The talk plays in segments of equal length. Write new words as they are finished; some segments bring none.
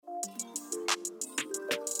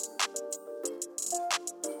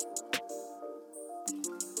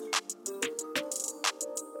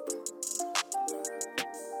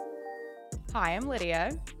Hi, I'm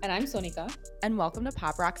Lydia. And I'm Sonikka. And welcome to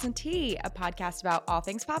Pop Rocks and Tea, a podcast about all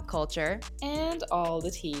things pop culture. And all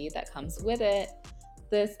the tea that comes with it.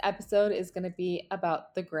 This episode is going to be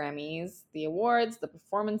about the Grammys, the awards, the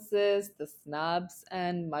performances, the snubs,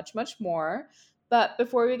 and much, much more. But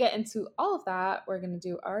before we get into all of that, we're going to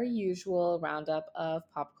do our usual roundup of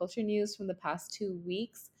pop culture news from the past 2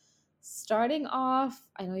 weeks. Starting off,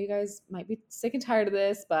 I know you guys might be sick and tired of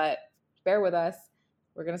this, but bear with us.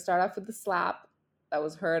 We're going to start off with the slap that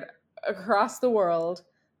was heard across the world.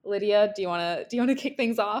 Lydia, do you want to kick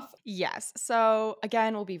things off? Yes. So,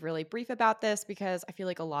 again, we'll be really brief about this because I feel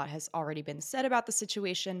like a lot has already been said about the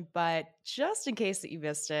situation, but just in case that you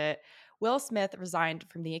missed it, Will Smith resigned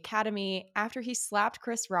from the Academy after he slapped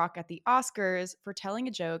Chris Rock at the Oscars for telling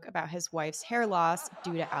a joke about his wife's hair loss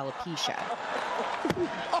due to alopecia.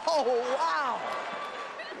 Oh, wow.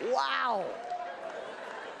 Wow.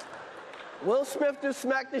 Will Smith just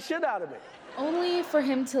smacked the shit out of me. Only for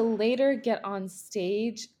him to later get on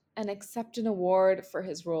stage and accept an award for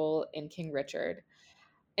his role in King Richard.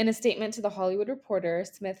 In a statement to The Hollywood Reporter,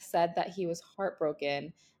 Smith said that he was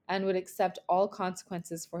heartbroken and would accept all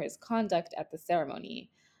consequences for his conduct at the ceremony.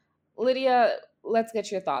 Lydia, let's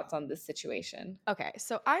get your thoughts on this situation. Okay,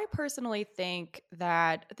 so I personally think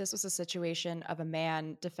that this was a situation of a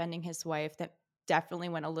man defending his wife that definitely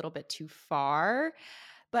went a little bit too far,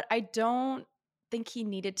 but I don't think he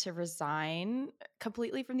needed to resign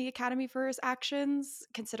completely from the Academy for his actions,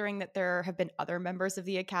 considering that there have been other members of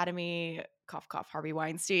the Academy, cough, cough, Harvey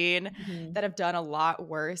Weinstein, that have done a lot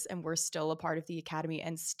worse and were still a part of the Academy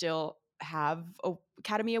and still have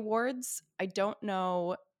Academy Awards. I don't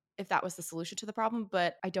know if that was the solution to the problem,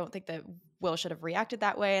 but I don't think that Will should have reacted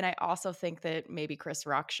that way. And I also think that maybe Chris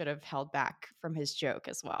Rock should have held back from his joke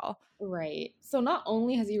as well. Right. So not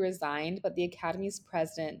only has he resigned, but the Academy's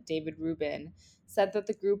president, David Rubin, said that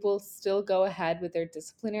the group will still go ahead with their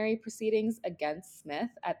disciplinary proceedings against Smith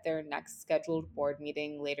at their next scheduled board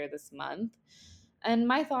meeting later this month. And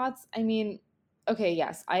my thoughts, okay,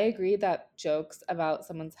 yes, I agree that jokes about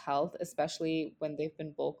someone's health, especially when they've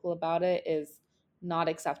been vocal about it, is not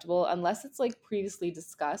acceptable unless it's like previously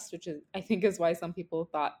discussed, which is I think is why some people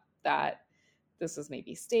thought that this was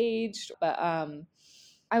maybe staged. But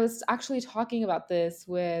I was actually talking about this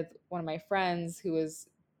with one of my friends who was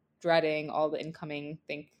dreading all the incoming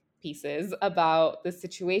think pieces about the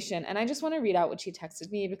situation. And I just want to read out what she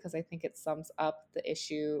texted me because I think it sums up the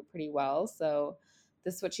issue pretty well. So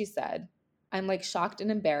this is what she said. I'm like shocked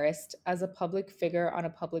and embarrassed. As a public figure on a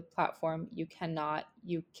public platform, you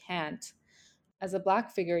can't. As a Black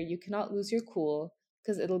figure, you cannot lose your cool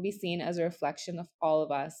because it'll be seen as a reflection of all of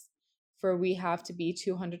us. For we have to be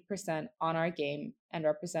 200% on our game and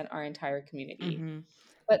represent our entire community. Mm-hmm.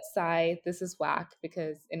 But sigh, this is whack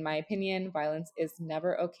because, in my opinion, violence is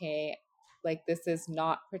never okay. Like, this is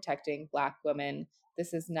not protecting Black women.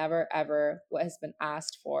 This is never, ever what has been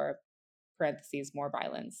asked for, parentheses, more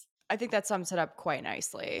violence. I think that sums it up quite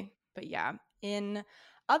nicely. But yeah, in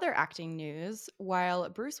other acting news, while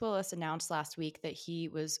Bruce Willis announced last week that he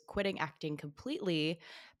was quitting acting completely,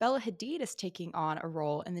 Bella Hadid is taking on a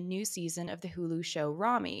role in the new season of the Hulu show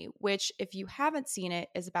Rami, which, if you haven't seen it,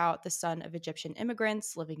 is about the son of Egyptian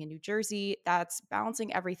immigrants living in New Jersey that's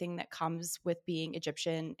balancing everything that comes with being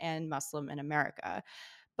Egyptian and Muslim in America.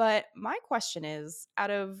 But my question is,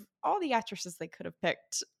 out of all the actresses they could have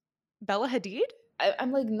picked, Bella Hadid?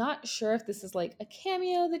 I'm like not sure if this is like a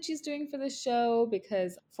cameo that she's doing for the show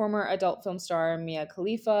because former adult film star Mia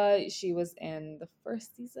Khalifa, she was in the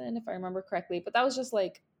first season, if I remember correctly, but that was just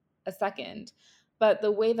like a second. But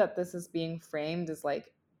the way that this is being framed is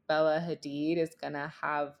like Bella Hadid is gonna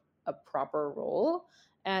have a proper role.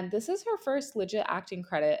 And this is her first legit acting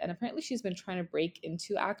credit. And apparently she's been trying to break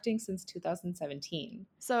into acting since 2017.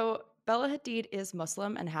 So Bella Hadid is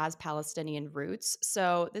Muslim and has Palestinian roots.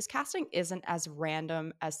 So this casting isn't as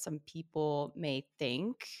random as some people may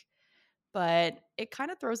think, but it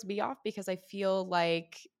kind of throws me off because I feel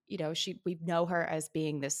like, we know her as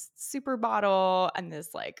being this supermodel and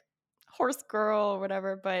this like horse girl or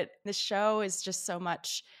whatever, but the show is just so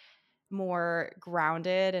much more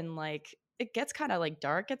grounded and like it gets kind of like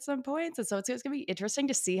dark at some points. And so it's going to be interesting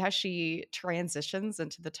to see how she transitions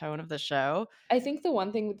into the tone of the show. I think the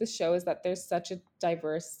one thing with the show is that there's such a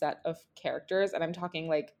diverse set of characters, and I'm talking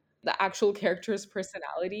like the actual characters'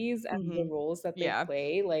 personalities and the roles that they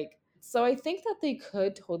play. Like, so I think that they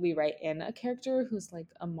could totally write in a character who's like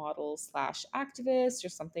a model slash activist or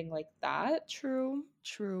something like that. True.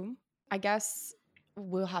 I guess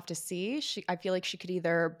we'll have to see. I feel like she could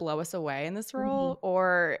either blow us away in this role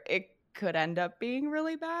or it could end up being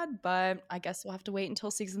really bad, but I guess we'll have to wait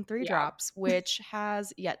until season 3 Yeah. drops, which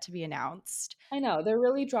has yet to be announced. I know. They're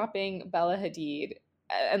really dropping Bella Hadid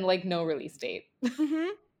and like no release date. Mhm.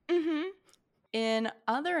 Mhm. In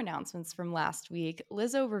other announcements from last week,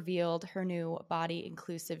 Lizzo revealed her new body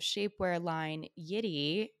inclusive shapewear line,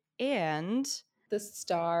 Yitty, and The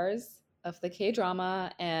stars of the K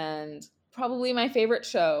drama and probably my favorite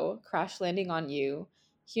show, Crash Landing on You,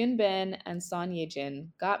 Hyun Bin and Son Ye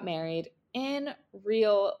Jin got married in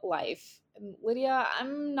real life. And Lydia,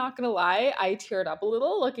 I'm not gonna lie, I teared up a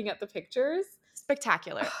little looking at the pictures.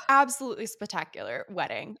 spectacular. Absolutely spectacular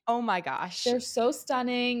wedding. Oh my gosh. They're so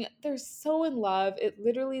stunning. They're so in love. It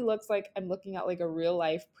literally looks like I'm looking at like a real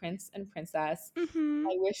life prince and princess. Mhm.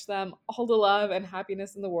 I wish them all the love and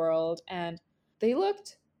happiness in the world. And they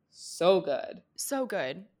looked so good. So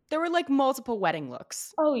good. There were like multiple wedding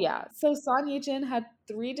looks. Oh, yeah. So Son Ye-jin had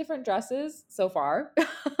 3 different dresses so far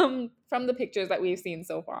from the pictures that we've seen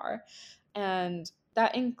so far. And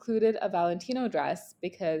that included a Valentino dress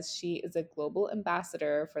because she is a global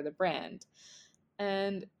ambassador for the brand.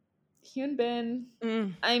 And Hyun Bin,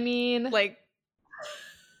 Mm. I mean, Like,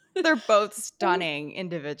 they're both I'm stunning I'm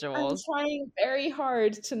individuals. trying very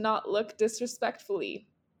hard to not look disrespectfully.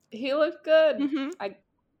 He looked good.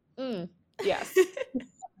 Mhm. Yes.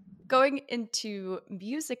 Going into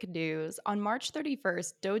music news, on March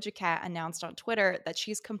 31st, Doja Cat announced on Twitter that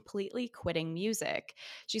she's completely quitting music.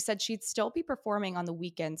 She said she'd still be performing on the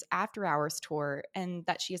weekend's After Hours tour and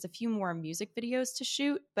that she has a few more music videos to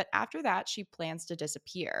shoot, but after that, she plans to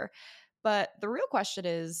disappear. But the real question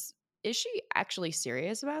is she actually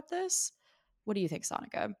serious about this? What do you think,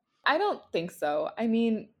 Sonika? I don't think so. I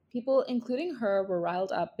mean, people, including her, were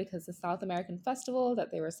riled up because the South American festival that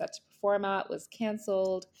they were set to perform at was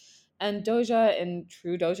canceled. And Doja, in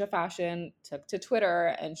true Doja fashion, took to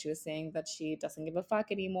Twitter and she was saying that she doesn't give a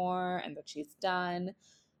fuck anymore and that she's done.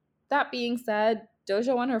 That being said,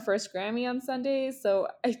 Doja won her first Grammy on Sunday, so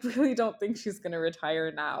I really don't think she's going to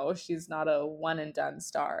retire now. She's not a one and done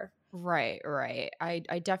star. Right, right. I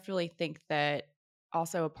definitely think that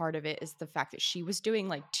also a part of it is the fact that she was doing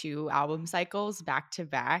like 2 album cycles back to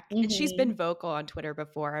back. And she's been Hmm. vocal on Twitter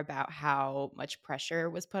before about how much pressure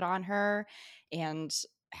was put on her and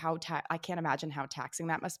I can't imagine how taxing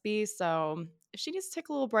that must be. So if she needs to take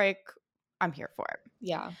a little break, I'm here for it.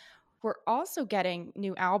 Yeah. We're also getting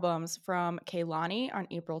new albums from Kehlani on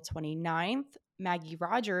April 29th, Maggie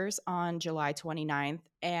Rogers on July 29th,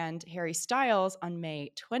 and Harry Styles on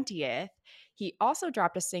May 20th. He also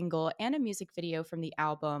dropped a single and a music video from the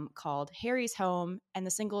album called Harry's Home, and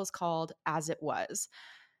the single is called As It Was.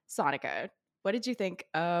 Sonica, what did you think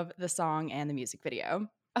of the song and the music video?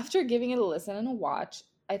 After giving it a listen and a watch,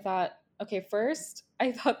 I thought, okay, first,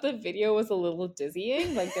 I thought the video was a little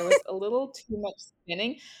dizzying. Like there was a little too much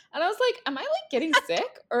spinning. And I was like, am I like getting sick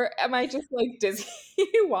or am I just like dizzy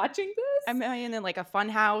watching Am this? I in like a fun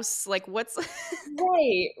house? Like what's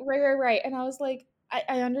Right. And I was like,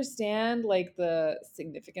 I understand like the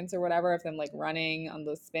significance or whatever of them like running on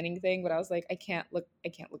the spinning thing, but I was like, I can't look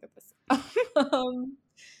at this. um,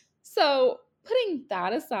 so putting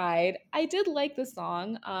that aside, I did like the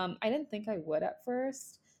song. I didn't think I would at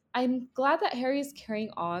first. I'm glad that Harry's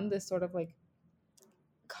carrying on this sort of like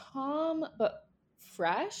calm but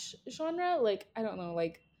fresh genre. Like, I don't know,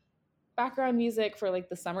 like background music for like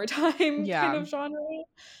the summertime kind Yeah. of genre.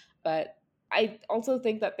 But I also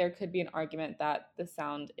think that there could be an argument that the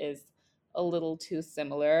sound is a little too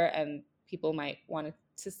similar and people might want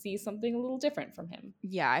to see something a little different from him.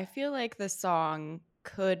 Yeah, I feel like the song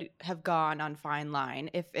could have gone on Fine Line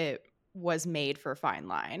if it was made for Fine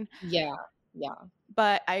Line. Yeah, yeah.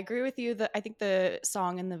 But I agree with you that I think the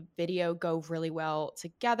song and the video go really well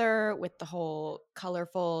together with the whole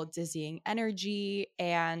colorful, dizzying energy.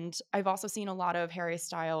 And I've also seen a lot of Harry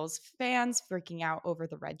Styles fans freaking out over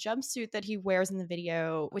the red jumpsuit that he wears in the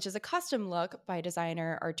video, which is a custom look by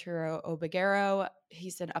designer Arturo Obaguero.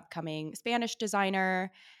 He's an upcoming Spanish designer.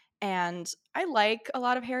 And I like a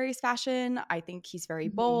lot of Harry's fashion. I think he's very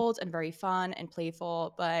Mhm. bold and very fun and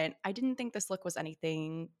playful, but I didn't think this look was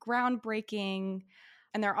anything groundbreaking.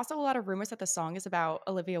 And there are also a lot of rumors that the song is about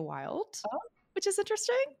Olivia Wilde, Oh, which is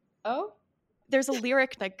interesting. oh. There's a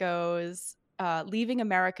lyric that goes, leaving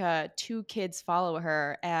America, 2 kids follow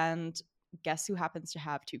her, and guess who happens to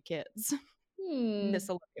have 2 kids? Miss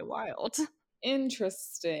Hmm. Olivia Wilde.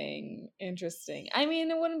 Interesting. I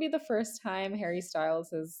mean, it wouldn't be the first time Harry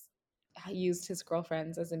Styles has used his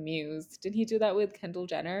girlfriends as a muse. Did he do that with Kendall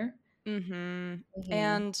Jenner? Hmm. Hmm.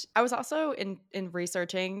 And I was also in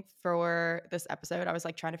researching for this episode, I was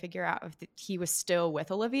like trying to figure out if he was still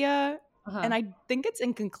with Olivia. And I think it's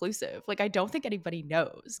inconclusive. Like, I don't think anybody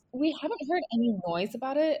knows. We haven't heard any noise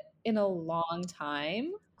about it in a long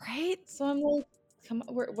time. Right? So I'm like, come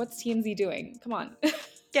on, what's TMZ doing? Come on.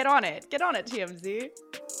 Get on it. Get on it, TMZ.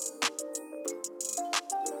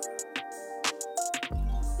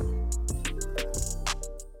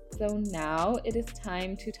 So now it is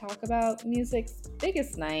time to talk about music's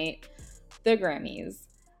biggest night, the Grammys.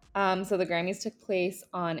 So the Grammys took place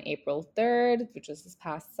on April 3rd, which was this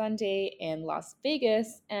past Sunday in Las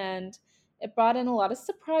Vegas, and it brought in a lot of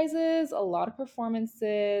surprises, a lot of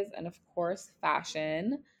performances, and of course,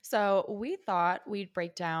 fashion. So we thought we'd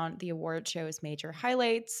break down the award show's major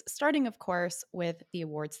highlights, starting, of course, with the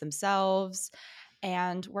awards themselves.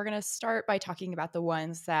 And we're going to start by talking about the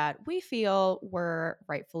ones that we feel were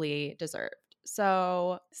rightfully deserved.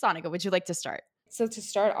 So, Sonika, would you like to start? So to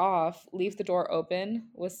start off, Leave the Door Open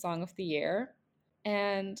was Song of the Year,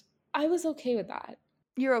 and I was okay with that.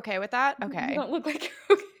 You're okay with that? Okay. You don't look like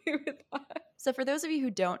you're okay with that. So for those of you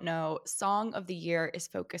who don't know, Song of the Year is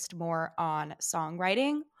focused more on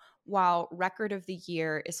songwriting, while Record of the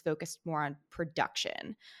Year is focused more on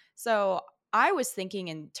production. So I was thinking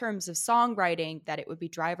in terms of songwriting that it would be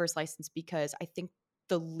Driver's License because I think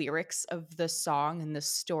the lyrics of the song and the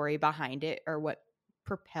story behind it are what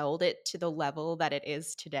propelled it to the level that it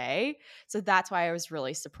is today. So that's why I was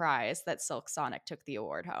really surprised that Silk Sonic took the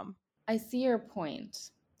award home. I see your point,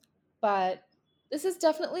 but this is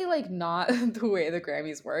definitely like not the way the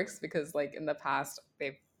Grammys works, because like in the past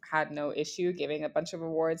they've had no issue giving a bunch of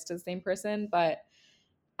awards to the same person, but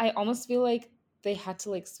I almost feel like they had to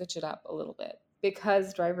like switch it up a little bit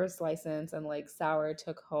because Driver's License and like Sour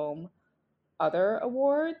took home other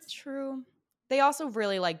awards. True. They also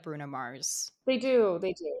really like Bruno Mars. They do.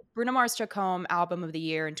 Bruno Mars took home Album of the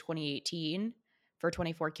Year in 2018 for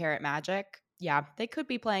 24 Karat Magic. Yeah, they could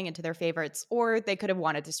be playing into their favorites, or they could have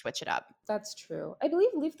wanted to switch it up. That's true. I believe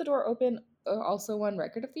Leave the Door Open also won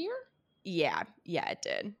Record of the Year. Yeah, it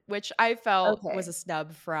did, which I felt was a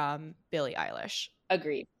snub from Billie Eilish.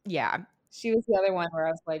 Agreed. Yeah. She was the other one where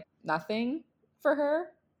I was like, nothing for her?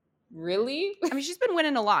 Really? I mean, she's been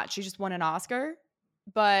winning a lot. She just won an Oscar.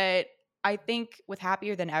 But I think with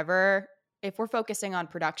Happier Than Ever, if we're focusing on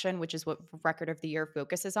production, which is what Record of the Year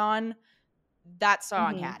focuses on, that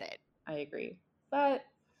song had it. I agree. But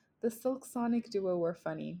the Silk Sonic duo were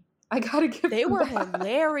funny. I gotta give They them were that.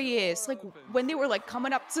 hilarious. Like when they were like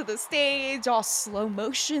coming up to the stage, all slow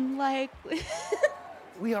motion like.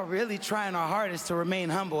 We are really trying our hardest to remain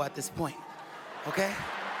humble at this point, okay?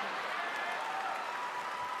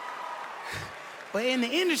 But in the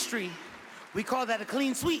industry, we call that a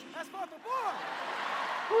clean sweep. I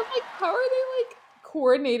was like, how are they like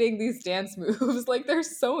coordinating these dance moves? Like they're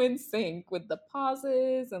so in sync with the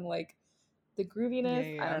pauses and like the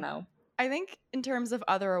grooviness. Yeah. I don't know. I think in terms of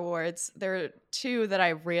other awards, there are two that I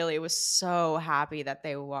really was so happy that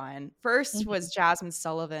they won. First was Jasmine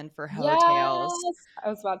Sullivan for Hotels. Yes! I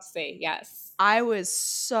was about to say yes. I was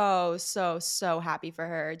so happy for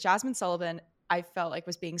her. Jasmine Sullivan, I felt like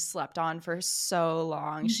was being slept on for so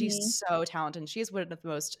long. She's so talented. She has one of the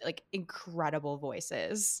most like incredible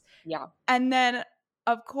voices. Yeah. And then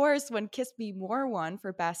of course, when Kiss Me More won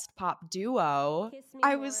for Best Pop Duo,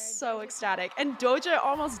 I was so ecstatic. And Doja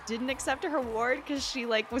almost didn't accept her award because she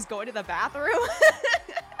like was going to the bathroom.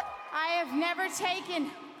 I have never taken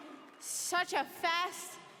such a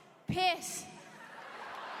fast piss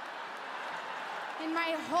in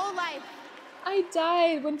my whole life. I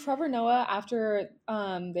died when Trevor Noah, after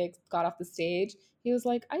they got off the stage, he was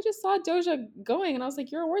like, I just saw Doja going, and I was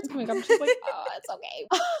like, your award's coming up. And she's like, oh, it's okay.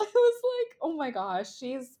 I was like, oh my gosh,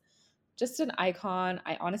 she's just an icon.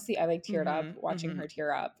 I like teared up watching her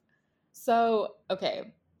tear up. So,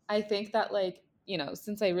 okay, I think that like, you know,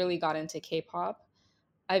 since I really got into K-pop,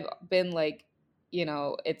 I've been like, you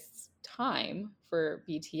know, it's time for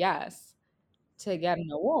BTS to get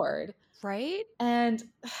an award. Right? And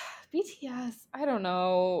BTS, I don't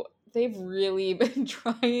know. They've really been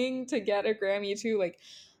trying to get a Grammy too. Like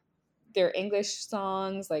their English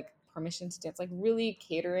songs, like Permission to Dance, like really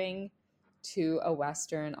catering to a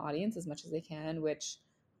Western audience as much as they can, which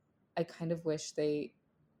I kind of wish they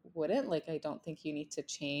wouldn't. Like, I don't think you need to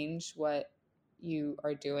change what you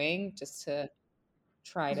are doing just to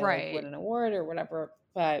try to like win an award or whatever.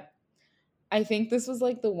 But I think this was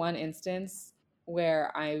like the one instance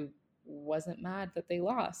where I wasn't mad that they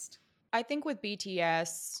lost. I think with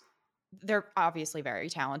BTS, they're obviously very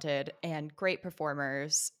talented and great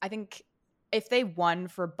performers. I think if they won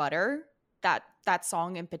for Butter, that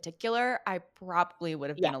song in particular, I probably would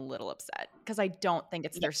have been a little upset because I don't think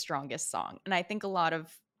it's their strongest song. And I think a lot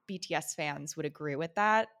of BTS fans would agree with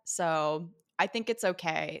that. So I think it's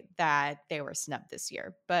okay that they were snubbed this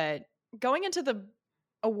year. But going into the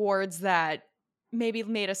awards that maybe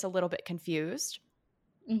made us a little bit confused,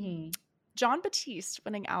 Mm-hmm. Jon Batiste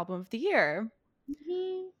winning Album of the Year.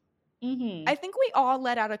 Mm-hmm. Mm-hmm. I think we all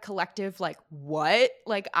let out a collective, like, what?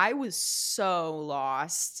 Like, I was so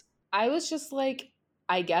lost. I was just like,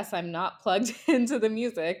 I guess I'm not plugged into the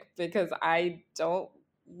music because I don't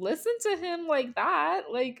listen to him like that.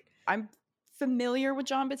 Like, I'm familiar with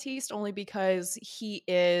Jon Batiste only because he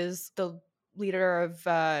is the leader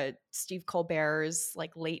of Steve Colbert's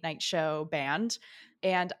like late night show band.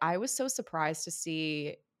 And I was so surprised to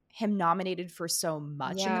see him nominated for so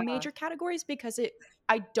much in the yeah. major categories because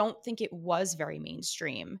I don't think it was very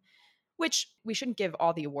mainstream, which we shouldn't give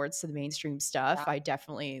all the awards to the mainstream stuff. Yeah. I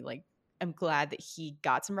definitely like am glad that he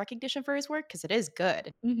got some recognition for his work because it is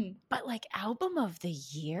good. Mm-hmm. But like Album of the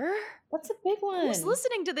Year? That's a big one. Who's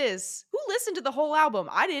listening to this? Who listened to the whole album?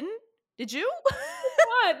 I didn't. Did you?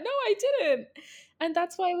 God, no, I didn't. And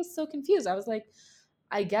that's why I was so confused. I was like,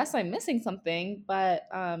 I guess I'm missing something, but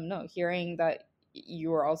no, hearing that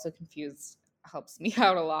you were also confused helps me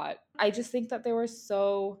out a lot. I just think that there were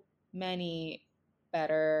so many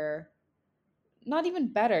better, not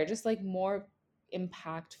even better, just like more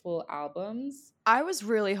impactful albums. I was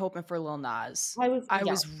really hoping for Lil Nas. I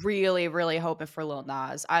was really, really hoping for Lil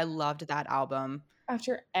Nas. I loved that album.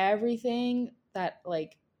 After everything that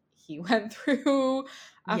like he went through,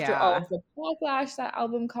 after all of the backlash that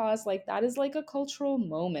album caused, like that is like a cultural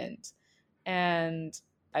moment. And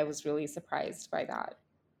I was really surprised by that.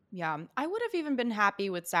 Yeah, I would have even been happy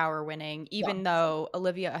with Sour winning, even though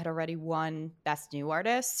Olivia had already won Best New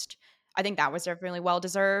Artist. I think that was definitely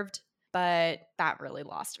well-deserved, but that really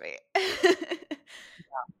lost me.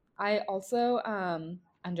 I also,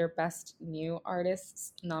 under Best New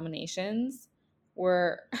Artists nominations,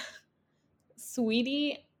 were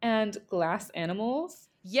Sweetie and Glass Animals.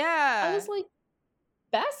 Yeah. I was like,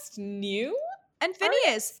 Best New? And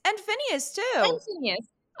Phineas. And Phineas, too. And Phineas.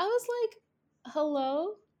 I was like,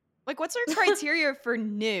 hello? Like, what's our criteria for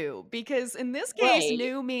new? Because in this case,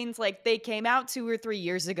 new means like they came out 2 or 3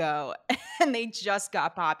 years ago and they just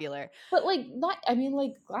got popular. But like, not, I mean,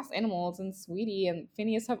 like Glass Animals and Sweetie and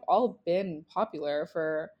Phineas have all been popular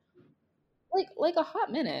for like a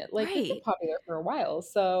hot minute. Like they've been popular for a while.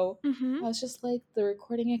 So I was just like, the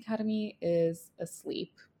Recording Academy is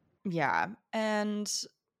asleep. Yeah. And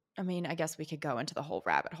I mean, I guess we could go into the whole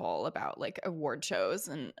rabbit hole about like award shows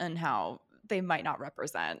and how they might not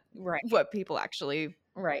represent what people actually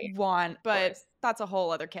want, but that's a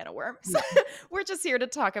whole other can of worms. Yeah. We're just here to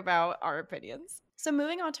talk about our opinions. So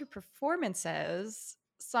moving on to performances,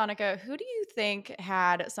 Sonikka, who do you think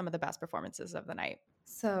had some of the best performances of the night?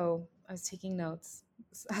 So I was taking notes,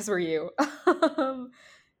 as were you.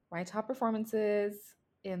 My top performances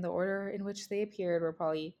in the order in which they appeared were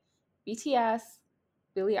probably BTS,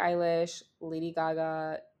 Billie Eilish, Lady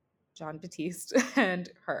Gaga, Jon Batiste, and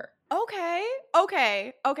her. Okay.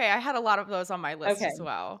 I had a lot of those on my list as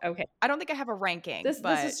well. Okay. I don't think I have a ranking. This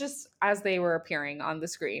is just as they were appearing on the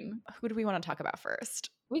screen. Who do we want to talk about first?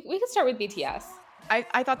 We could start with BTS.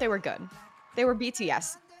 I thought they were good. They were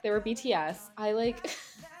BTS. I like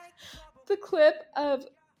the clip of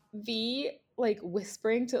V like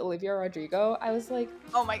whispering to Olivia Rodrigo. I was like,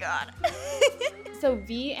 oh my God. So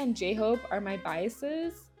V and J-Hope are my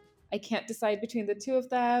biases. I can't decide between the two of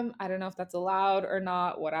them. I don't know if that's allowed or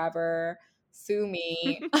not, whatever. Sue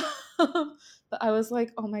me. But I was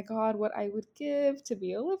like, oh my God, what I would give to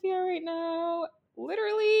be Olivia right now.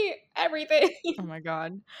 Literally everything. Oh my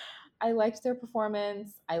God. I liked their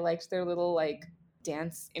performance. I liked their little like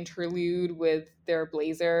dance interlude with their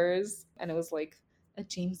blazers. And it was like a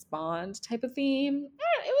James Bond type of theme.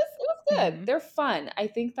 Yeah, it was good. Mm-hmm. They're fun. I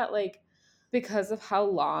think that like because of how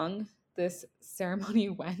long this ceremony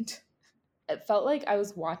went, it felt like I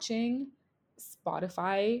was watching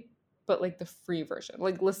Spotify, but like the free version,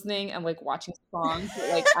 like listening and like watching songs.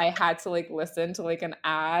 Like I had to like listen to like an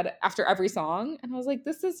ad after every song, and I was like,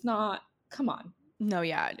 this is not. Come on. No,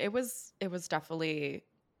 yeah, it was definitely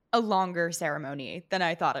a longer ceremony than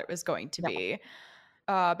I thought it was going to be.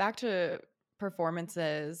 Back to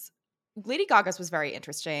performances. Lady Gaga's was very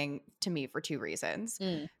interesting to me for 2 reasons.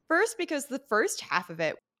 First, because the first half of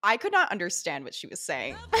it, I could not understand what she was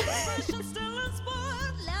saying.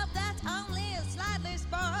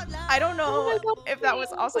 I don't know if that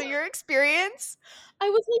was also your experience. I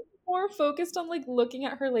was like more focused on like looking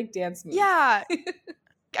at her like dance moves. Yeah.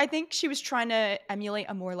 I think she was trying to emulate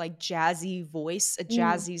a more like jazzy voice, a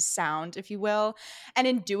jazzy sound, if you will. And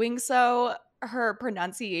in doing so, her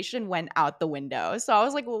pronunciation went out the window. So I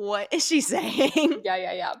was like, well, what is she saying?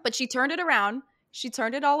 Yeah. But she turned it around, She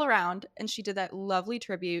turned it all around and she did that lovely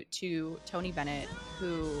tribute to Tony Bennett,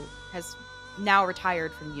 who has now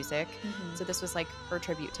retired from music. So this was like her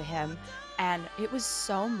tribute to him. And it was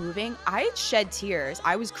so moving. I shed tears.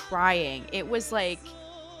 I was crying. It was like,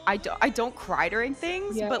 I don't cry during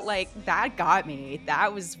things, Yeah. but like that got me.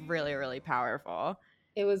 That was really, really powerful.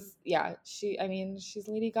 It was, yeah, she's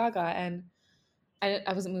Lady Gaga, and I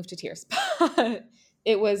wasn't moved to tears. But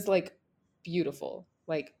it was like beautiful.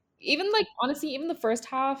 Like, even like, honestly, even the first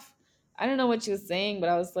half, I don't know what she was saying, but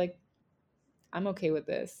I was like, I'm okay with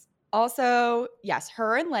this. Also, yes,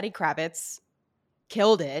 her and Lenny Kravitz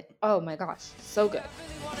killed it. Oh my gosh, so good.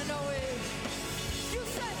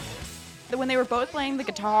 When they were both playing the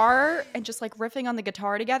guitar and just like riffing on the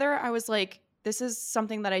guitar together, I was like, this is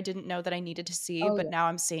something that I didn't know that I needed to see, Oh, but yeah. now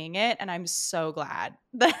I'm seeing it and I'm so glad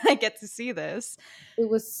that I get to see this. It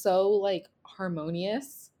was so like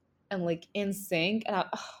harmonious and like in sync, and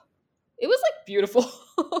it was like beautiful.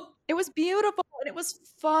 It was beautiful and it was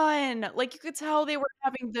fun. Like you could tell they were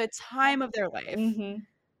having the time of their life. And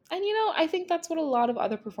you know, I think that's what a lot of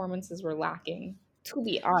other performances were lacking, to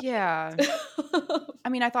be honest. Yeah. I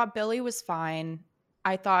mean, I thought Billie was fine.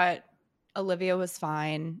 I thought Olivia was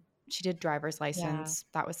fine. She did Driver's License.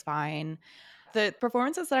 That was fine. The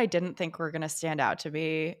performances that I didn't think were going to stand out to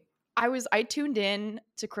me, I tuned in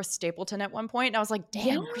to Chris Stapleton at one point and I was like,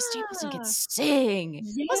 damn, Chris Stapleton can sing.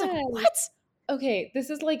 I was like, what? Okay, this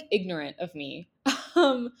is like ignorant of me.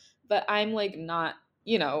 But I'm like not,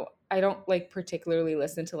 you know, I don't like particularly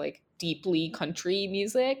listen to like deeply country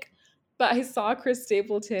music. But I saw Chris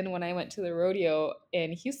Stapleton when I went to the rodeo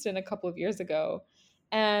in Houston a couple of years ago.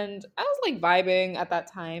 And I was like vibing at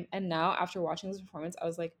that time. And now after watching this performance, I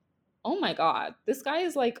was like, oh my God, this guy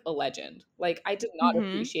is like a legend. Like, I did not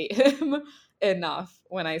appreciate him enough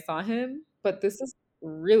when I saw him. But this is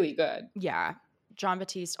really good. Yeah. John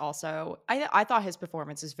Batiste also. I thought his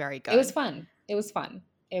performance is very good. It was fun. It was fun.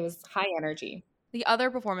 It was high energy. The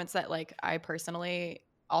other performance that like I personally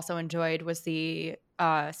also enjoyed was the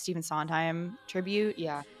Stephen Sondheim tribute.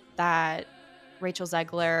 Yeah. That Rachel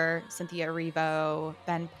Zegler, Cynthia Erivo,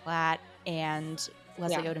 Ben Platt, and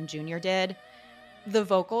Leslie Odom Jr. did. The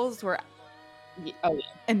vocals were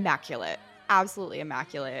immaculate. Absolutely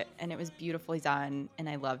immaculate. And it was beautifully done. And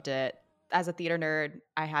I loved it. As a theater nerd,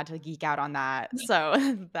 I had to geek out on that.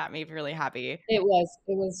 So that made me really happy. It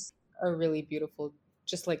was a really beautiful,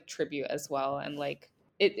 just like tribute as well. And like,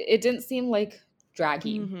 it didn't seem like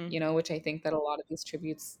draggy, you know, which I think that a lot of these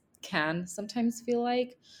tributes can sometimes feel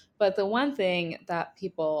like. But the one thing that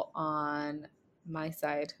people on my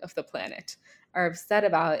side of the planet are upset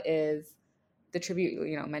about is the tribute,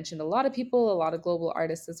 you know, mentioned a lot of people, a lot of global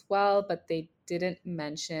artists as well, but they didn't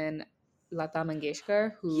mention Lata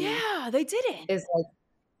Mangeshkar, who they didn't. Is like,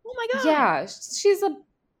 oh my God. Yeah, she's a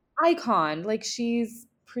icon. Like, she's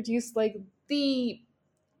produced like the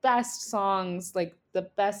best songs, like the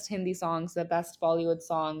best Hindi songs, the best Bollywood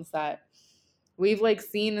songs that we've like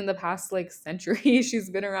seen in the past like century. She's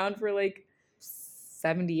been around for like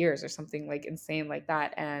 70 years or something like insane like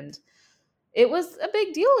that. And it was a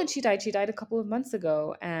big deal when she died. She died a couple of months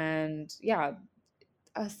ago. And yeah,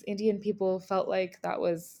 us Indian people felt like that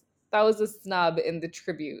was a snub in the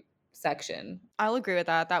tribute section. I'll agree with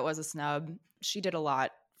that. That was a snub. She did a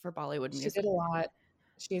lot for Bollywood music. She did a lot.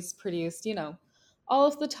 She's produced, you know, all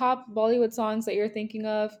of the top Bollywood songs that you're thinking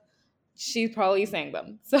of. She probably sang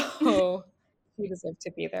them. So she deserved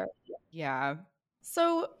to be there. Yeah.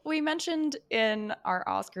 So we mentioned in our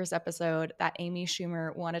Oscars episode that Amy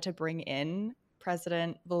Schumer wanted to bring in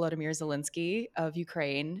President Volodymyr Zelenskyy of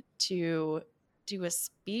Ukraine to do a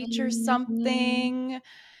speech or something.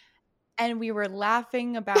 And we were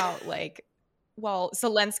laughing about like, well,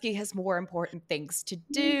 Zelenskyy has more important things to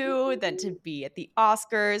do than to be at the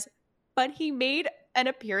Oscars. But he made an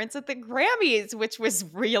appearance at the Grammys, which was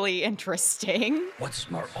really interesting. What's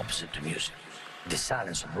more opposite to music? The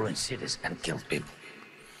silence of ruined cities and killed people.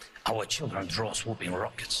 Our children draw swooping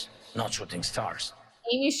rockets, not shooting stars.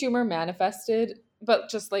 Amy Schumer manifested, but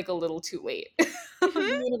just like a little too late.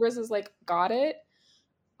 The universe is like, got it.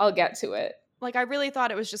 I'll get to it. Like, I really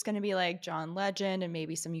thought it was just going to be like John Legend and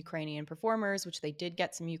maybe some Ukrainian performers, which they did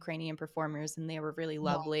get some Ukrainian performers and they were really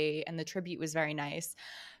lovely. And the tribute was very nice.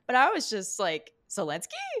 But I was just like, Zelenskyy?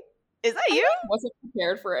 Is that you? I wasn't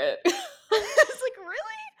prepared for it. I was like,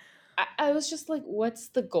 really? I was just like, what's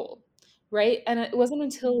the goal? Right? And it wasn't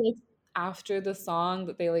until like after the song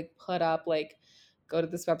that they like put up, like, go to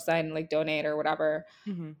this website and like donate or whatever.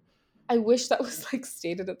 I wish that was like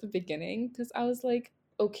stated at the beginning, because I was like,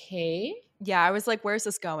 okay. Yeah, I was like, where's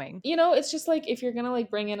this going? You know, it's just like, if you're gonna like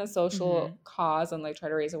bring in a social cause and like try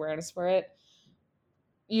to raise awareness for it,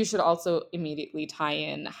 you should also immediately tie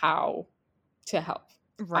in how to help,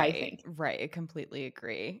 I Right, think. right. I completely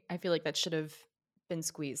agree. I feel like that should have been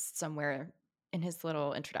squeezed somewhere in his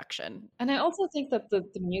little introduction. And I also think that the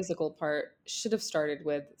musical part should have started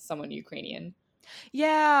with someone Ukrainian.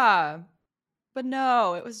 Yeah, but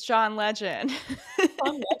no, it was John Legend.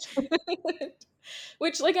 On Legend.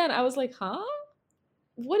 Which, again, I was like, huh?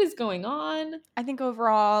 What is going on? I think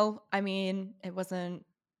overall, I mean, it wasn't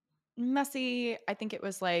messy. I think it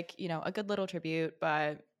was like, a good little tribute,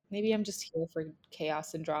 but Maybe I'm just here for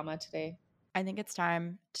chaos and drama today. I think it's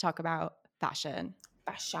time to talk about fashion.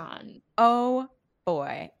 Fashion. Oh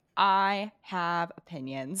boy, I have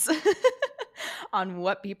opinions on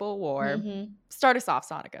what people wore. Mm-hmm. Start us off,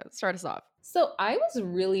 Sonika. Start us off. So I was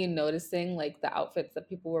really noticing like the outfits that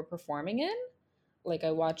people were performing in. Like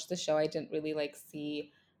I watched the show, I didn't really like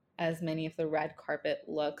see as many of the red carpet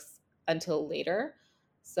looks until later.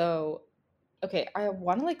 So okay, I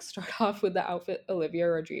want to like start off with the outfit Olivia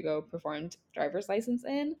Rodrigo performed Driver's License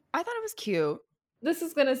in. I thought it was cute. This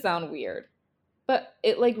is gonna sound weird, but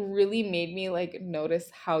it like really made me like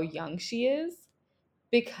notice how young she is,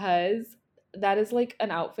 because that is like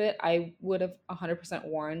an outfit I would have 100%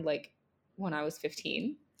 worn like when I was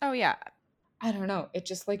 15. Oh yeah. I don't know. It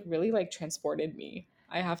just like really like transported me,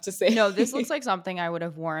 I have to say. No, this looks like something I would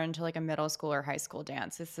have worn to like a middle school or high school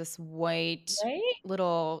dance. It's this white Right?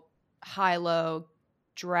 little high-low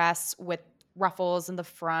dress with ruffles in the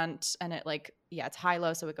front, and it like, yeah, it's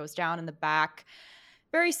high-low, so it goes down in the back.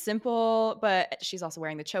 Very simple, but she's also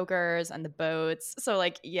wearing the chokers and the boats. So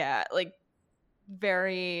like, yeah, like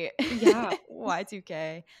very Yeah,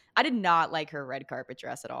 Y2K. I did not like her red carpet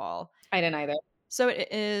dress at all. I didn't either. So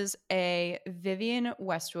it is a Vivienne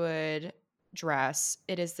Westwood dress.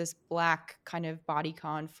 It is this black kind of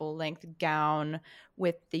bodycon full length gown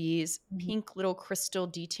with these Mhm. pink little crystal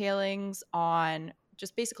detailings on,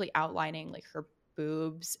 just basically outlining like her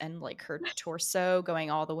boobs and like her torso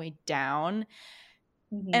going all the way down.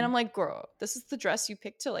 And I'm Mhm. like, girl, this is the dress you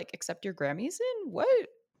picked to like accept your Grammys in? What?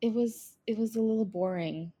 It was a little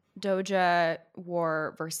boring. Doja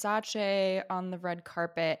wore Versace on the red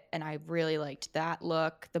carpet, and I really liked that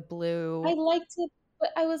look. The I blue. liked it, but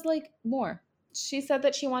I was like, more. She said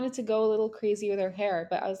that she wanted to go a little crazy with her hair,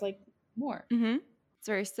 but I was like, more. Mm-hmm. It's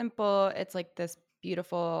very simple. It's like this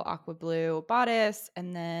beautiful aqua blue bodice,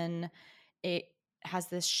 and then it has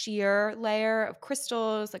this sheer layer of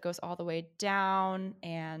crystals that goes all the way down,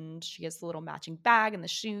 and she has the little matching bag and the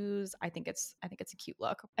shoes. I think it's a cute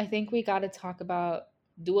look. I think we got to talk about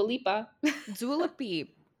Dua Lipa. Dua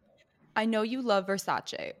Lipa, I know you love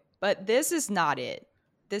Versace, but this is not it.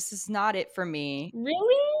 This is not it for me.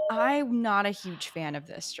 Really? I'm not a huge fan of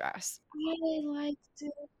this dress. I liked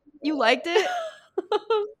it. You liked it?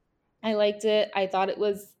 I liked it. I thought it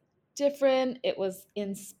was different. It was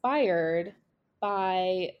inspired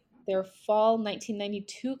by their fall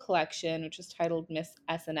 1992 collection, which was titled Miss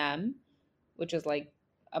S&M, which is like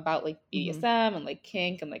about like Mhm. BDSM and like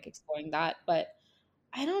kink and like exploring that. But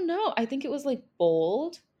I don't know. I think it was like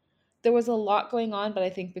bold. There was a lot going on, but I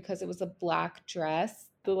think because it was a black dress,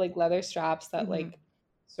 the like leather straps that Mhm. like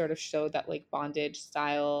sort of showed that like bondage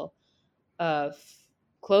style of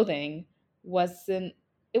clothing wasn't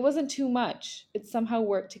it wasn't too much. It somehow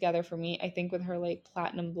worked together for me. I think with her like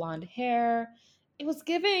platinum blonde hair, it was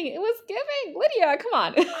giving. It was giving. Lydia, come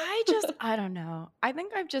on. I don't know. I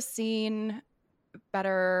think I've just seen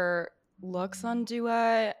better looks on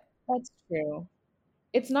Dua. That's true.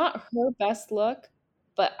 It's not her best look,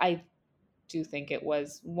 but I do think it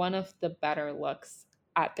was one of the better looks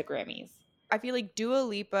at the Grammys. I feel like Dua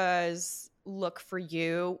Lipa's look for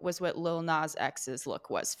you was what Lil Nas X's look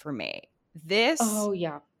was for me. This Oh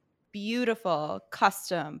yeah. beautiful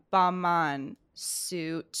custom Balmain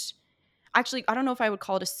suit. Actually, I don't know if I would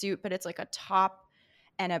call it a suit, but it's like a top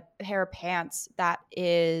and a pair of pants that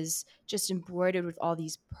is just embroidered with all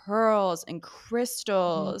these pearls and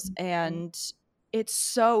crystals, Mhm. and it's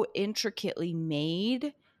so intricately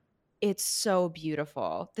made. It's so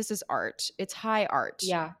beautiful. This is art. It's high art.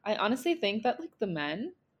 Yeah, I honestly think that like the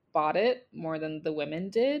men bought it more than the women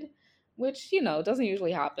did, which doesn't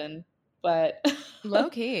usually happen. But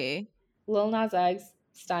Low key. Lil Nas X,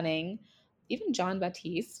 stunning. Even John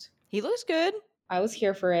Baptiste, He looks good. I was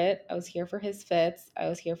here for it. I was here for his fits. I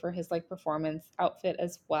was here for his like performance outfit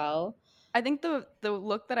as well. I think the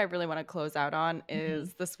look that I really want to close out on Mhm.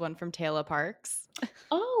 is this one from Taylor Parks.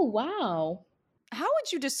 Oh wow! How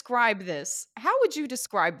would you describe this? How would you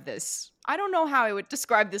describe this? I don't know how I would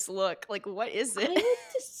describe this look. Like, what is I it? would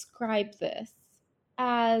describe this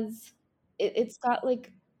as it's got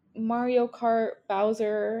like Mario Kart,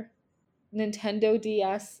 Bowser, Nintendo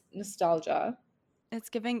DS nostalgia. It's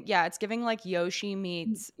giving like Yoshi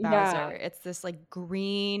meets Yeah. Bowser. It's this like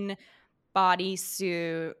green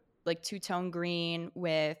bodysuit, like two-tone green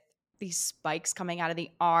with these spikes coming out of the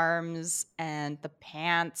arms, and the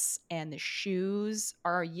pants and the shoes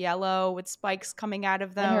are yellow with spikes coming out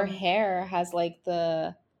of And her them. hair has like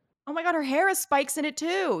the Oh my god, her hair has spikes in it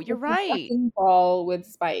too. You're right. wrecking ball with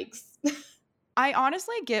spikes. I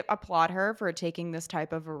honestly applaud her for taking this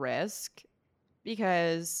type of a risk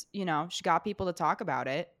because, she got people to talk about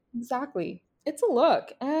it. Exactly. It's a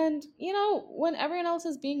look. And, when everyone else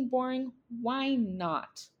is being boring, why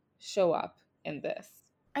not show up in this?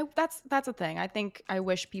 That's a thing. I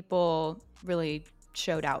wish people really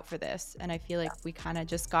showed out for this, and I feel like we kind of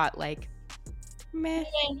just got like meh.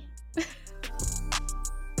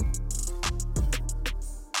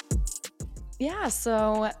 Yeah,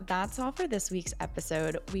 so that's all for this week's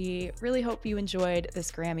episode. We really hope you enjoyed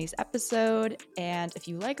this Grammys episode. And if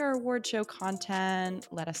you like our award show content,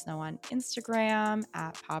 let us know on Instagram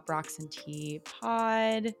at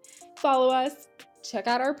PopRocksandTeaPod. Follow us, check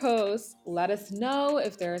out our posts, let us know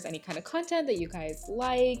if there's any kind of content that you guys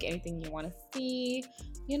like, anything you want to see,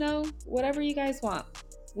 whatever you guys want.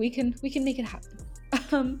 We can make it happen.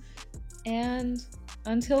 And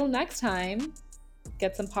until next time,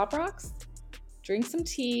 get some Pop Rocks, drink some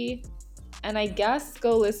tea, and I guess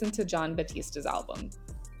go listen to John Batista's album.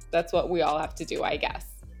 That's what we all have to do, I guess.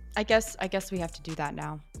 I guess we have to do that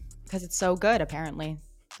now because it's so good, apparently.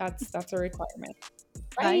 That's a requirement.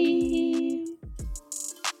 Bye.